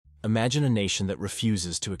Imagine a nation that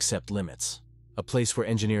refuses to accept limits. A place where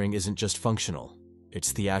engineering isn't just functional,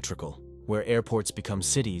 it's theatrical. Where airports become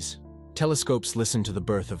cities, telescopes listen to the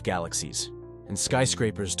birth of galaxies, and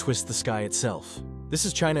skyscrapers twist the sky itself. This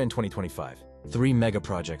is China in 2025. 3 mega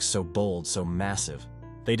projects so bold, so massive.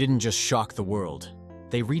 They didn't just shock the world.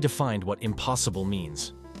 They redefined what impossible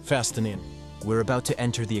means. Fasten in. We're about to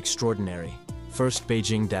enter the extraordinary. First,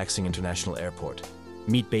 Beijing Daxing International Airport.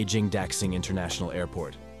 Meet Beijing Daxing International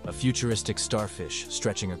Airport, a futuristic starfish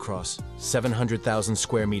stretching across 700,000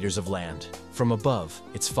 square meters of land. From above,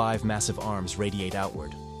 its 5 massive arms radiate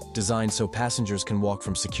outward, designed so passengers can walk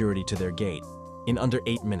from security to their gate in under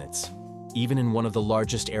 8 minutes. Even in one of the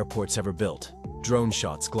largest airports ever built, drone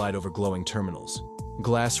shots glide over glowing terminals,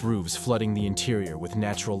 glass roofs flooding the interior with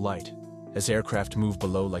natural light as aircraft move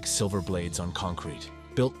below like silver blades on concrete.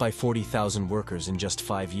 Built by 40,000 workers in just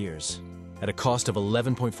 5 years. At a cost of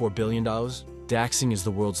 $11.4 billion, Daxing is the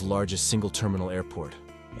world's largest single-terminal airport,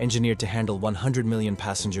 engineered to handle 100 million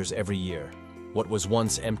passengers every year. What was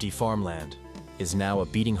once empty farmland is now a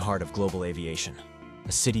beating heart of global aviation.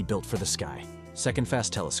 A city built for the sky. Second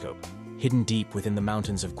fast telescope. Hidden deep within the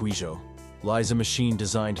mountains of Guizhou lies a machine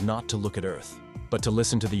designed not to look at Earth, but to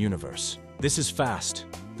listen to the universe. This is FAST,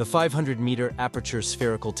 the 500-meter aperture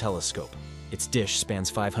spherical telescope. Its dish spans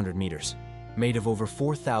 500 meters, made of over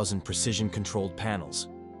 4,000 precision-controlled panels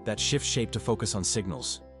that shift shape to focus on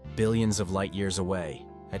signals billions of light years away.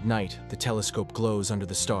 At night, the telescope glows under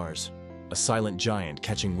the stars, a silent giant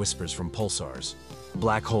catching whispers from pulsars,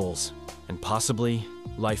 black holes, and possibly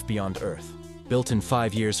life beyond Earth. Built in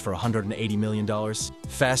 5 years for $180 million,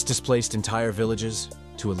 FAST displaced entire villages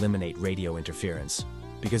to eliminate radio interference,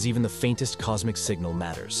 because even the faintest cosmic signal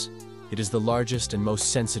matters. It is the largest and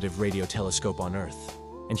most sensitive radio telescope on Earth,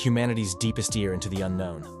 and humanity's deepest ear into the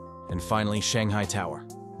unknown. And finally, Shanghai Tower.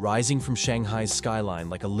 Rising from Shanghai's skyline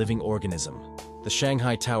like a living organism, the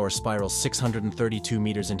Shanghai Tower spirals 632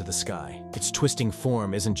 meters into the sky. Its twisting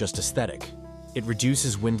form isn't just aesthetic. It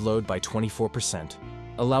reduces wind load by 24%,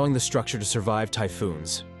 allowing the structure to survive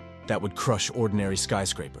typhoons that would crush ordinary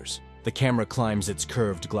skyscrapers. The camera climbs its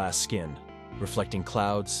curved glass skin, reflecting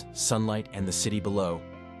clouds, sunlight, and the city below,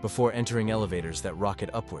 before entering elevators that rocket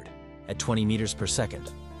upward at 20 meters per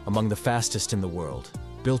second, among the fastest in the world.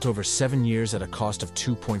 Built over 7 years at a cost of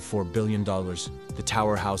 $2.4 billion, the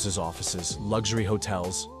tower houses offices, luxury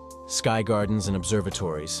hotels, sky gardens, and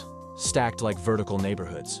observatories, stacked like vertical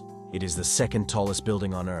neighborhoods. It is the second tallest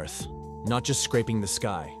building on Earth, not just scraping the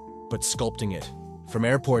sky, but sculpting it. From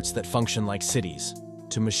airports that function like cities,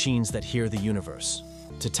 to machines that hear the universe,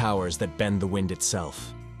 to towers that bend the wind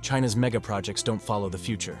itself. China's mega projects don't follow the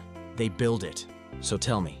future, they build it. So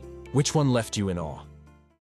tell me, which one left you in awe?